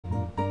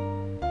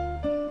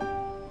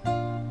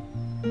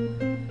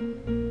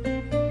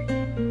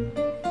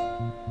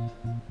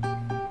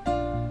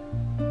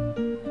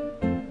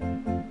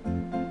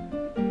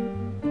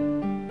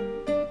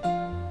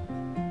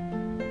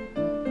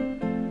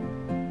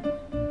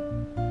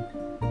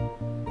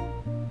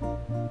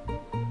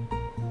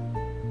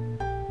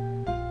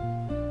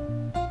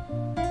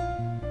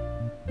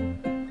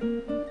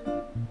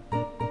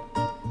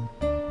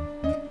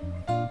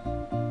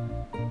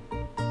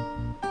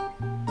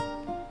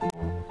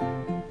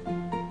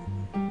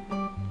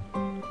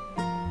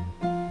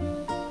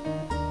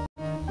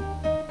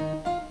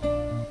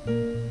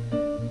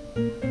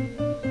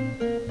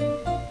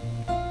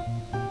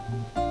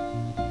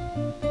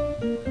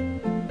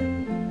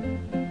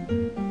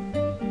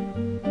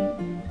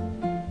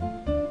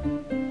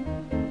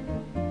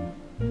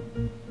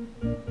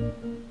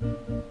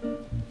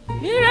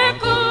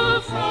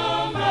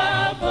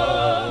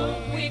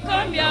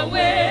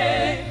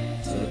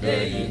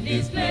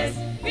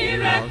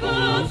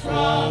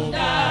from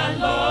the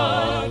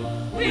Lord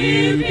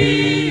will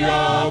be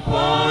your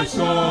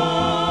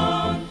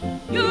portion.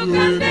 You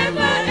can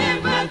never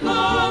ever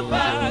go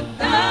back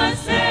the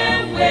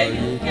same way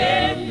you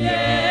came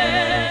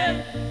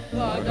here.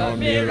 God of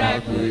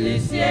miracle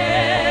is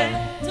here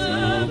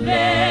to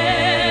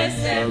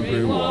bless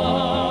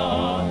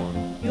everyone.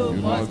 You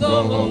must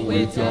go home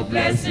with your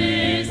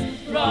blessings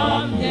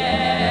from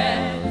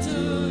here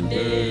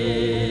today.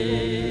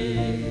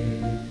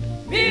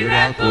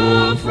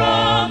 Miracle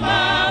from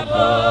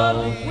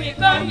above, we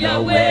come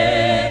your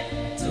way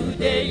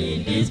today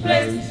in this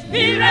place.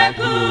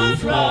 Miracle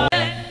from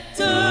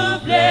to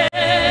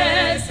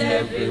bless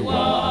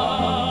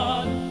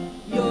everyone.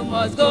 You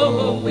must go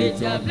home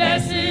with your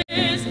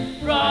blessings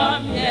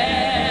from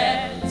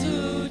here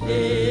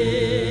today.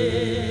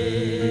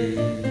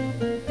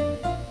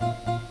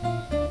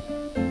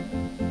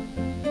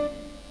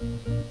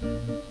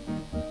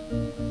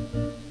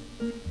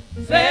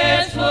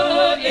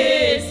 Faithful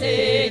is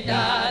he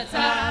that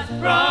has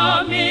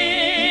promised.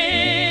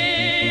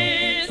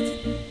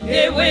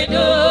 He will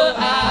do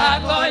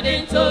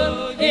according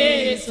to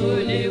his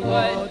holy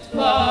word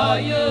for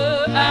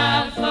you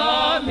and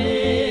for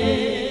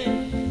me.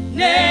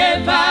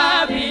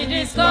 Never be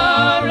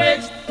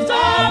discouraged.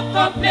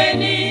 Stop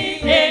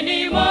complaining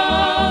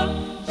anymore.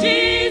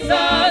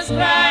 Jesus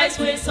Christ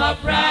will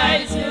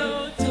surprise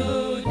you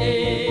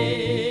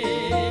today.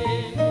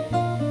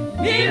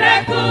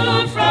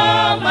 Miracle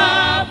from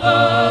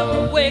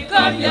above will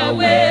come your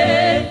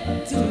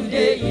way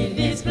today in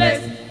this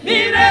place.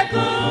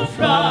 Miracle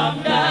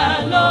from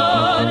the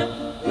Lord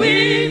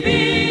will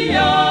be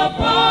your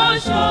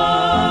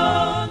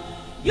portion.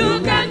 You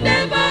can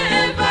never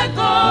ever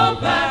go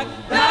back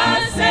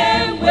the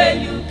same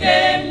way you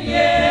came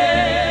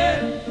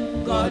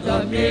here. God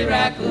of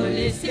miracle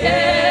is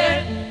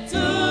here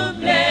to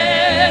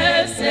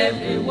bless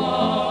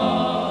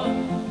everyone.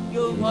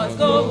 You must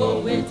go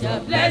home with your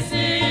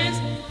blessings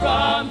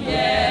from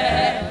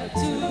here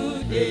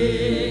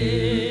today.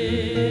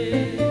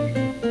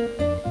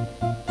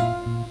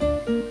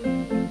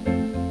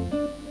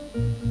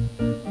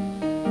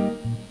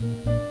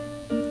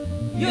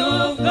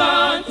 You've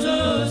gone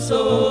to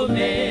so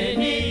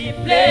many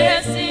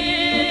places,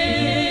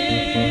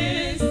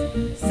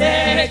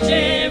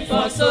 searching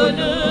for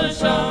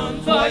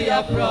solution for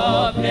your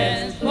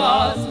problems,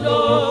 but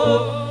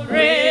no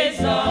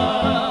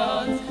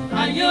results.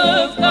 And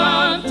you've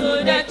gone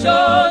to the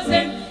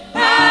chosen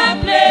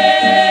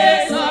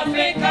place of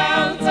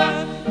encounter.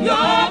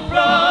 Your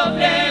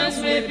problems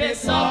will be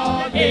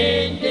solved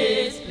in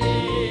this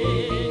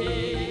place.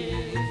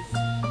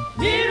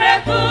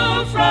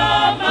 Miracle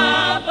from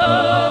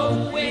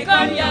above, we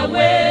come your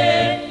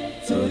way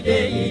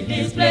today in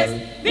this place.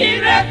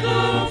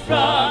 Miracle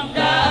from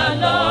the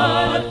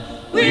Lord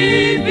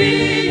will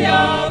be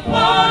your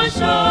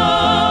portion.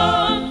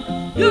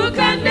 You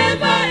can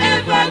never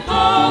ever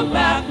go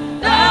back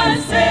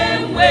the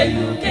same way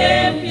you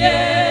came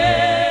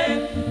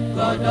here.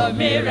 God of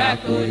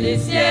miracle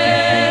is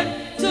here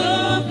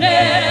to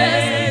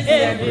bless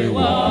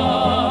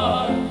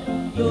everyone.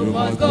 You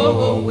must go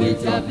home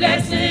with your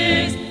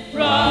blessings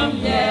from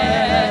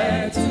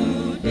here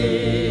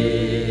today.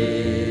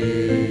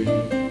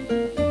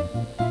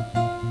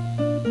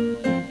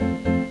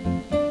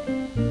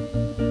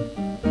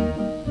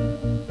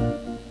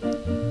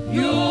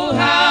 You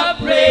have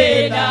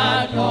prayed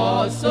and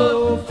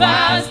also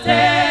fasted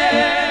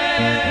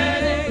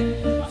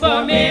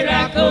for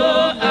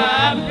miracle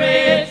and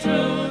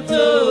breakthrough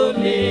to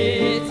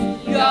meet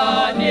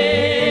your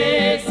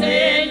needs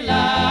in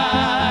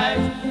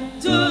life.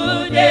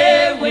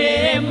 Today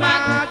we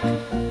mark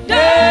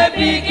the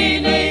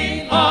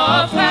beginning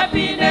of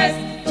happiness.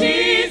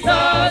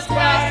 Jesus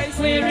Christ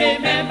will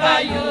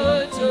remember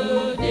you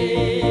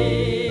today.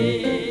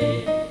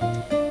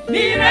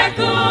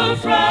 Miracle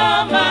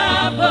from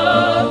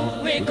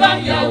above, we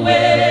come your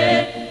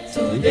way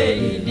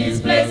today in this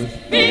place.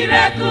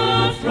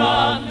 Miracle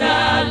from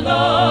the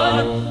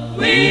Lord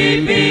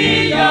will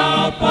be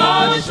your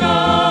portion.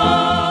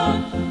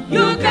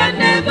 You can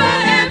never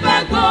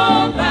ever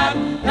go back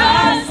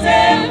the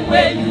same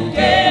way you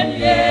came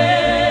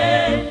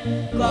here.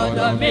 God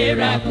of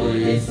miracle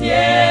is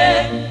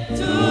here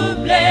to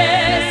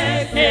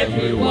bless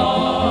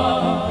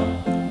everyone.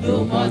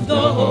 You must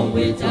go home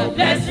with your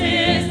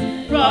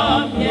blessings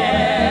from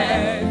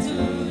here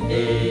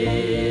today.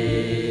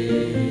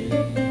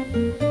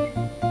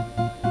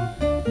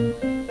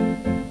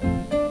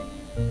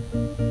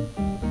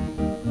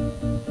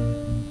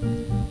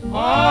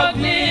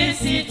 Ugly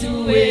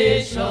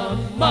situation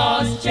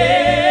must change,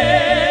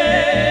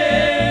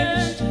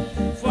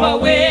 for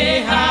we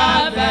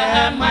have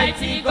a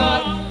mighty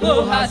God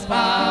who has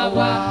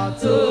power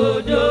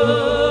to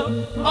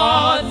do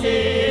all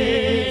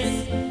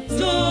things.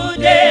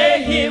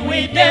 Today he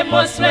will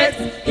demonstrate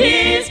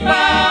his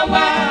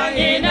power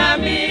in our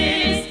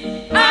midst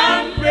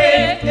and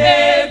break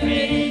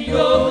every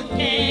yoke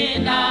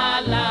in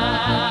our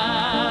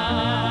lives.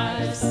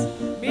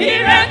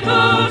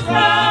 Miracle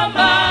from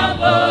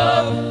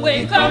above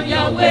will come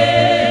your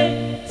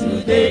way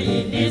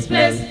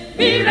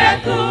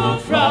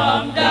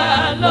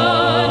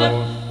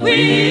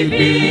will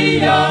be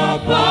your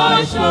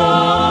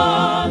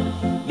portion.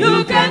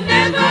 You can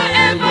never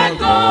ever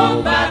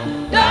go back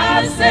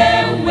the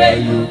same way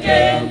you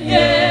came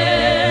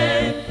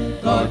here.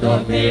 God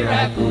of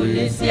miracle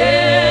is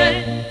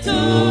here to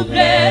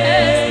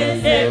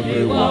bless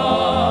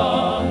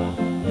everyone.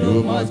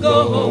 You must go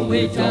home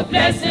with your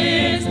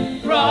blessings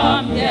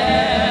from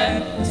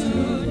here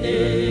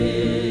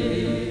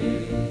today.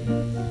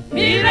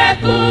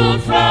 Miracle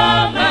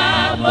from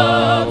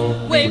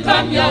above will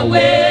come your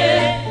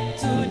way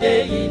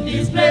today in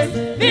this place.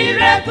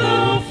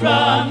 Miracle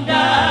from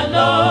the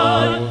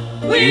Lord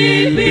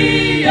will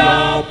be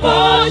your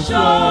portion.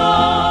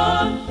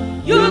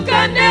 You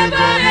can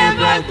never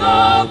ever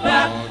go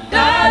back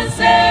the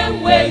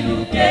same way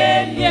you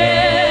came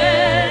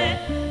here.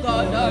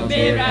 God of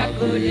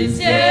miracle is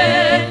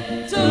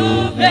here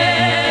to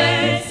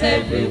bless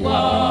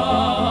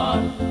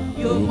everyone.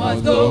 You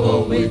must go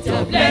home with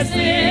your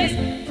blessings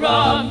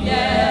from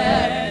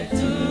here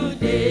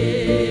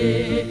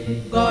today.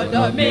 God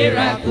of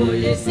miracle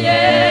is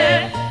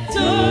here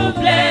to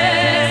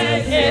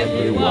bless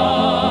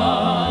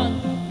everyone.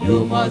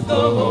 You must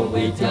go home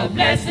with your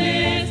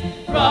blessings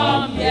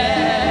from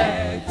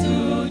here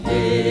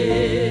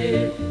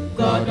today.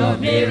 God of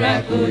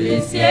miracle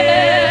is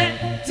here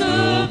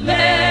to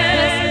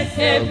bless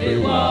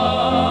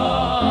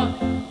everyone.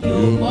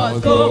 You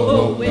must go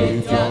home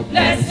with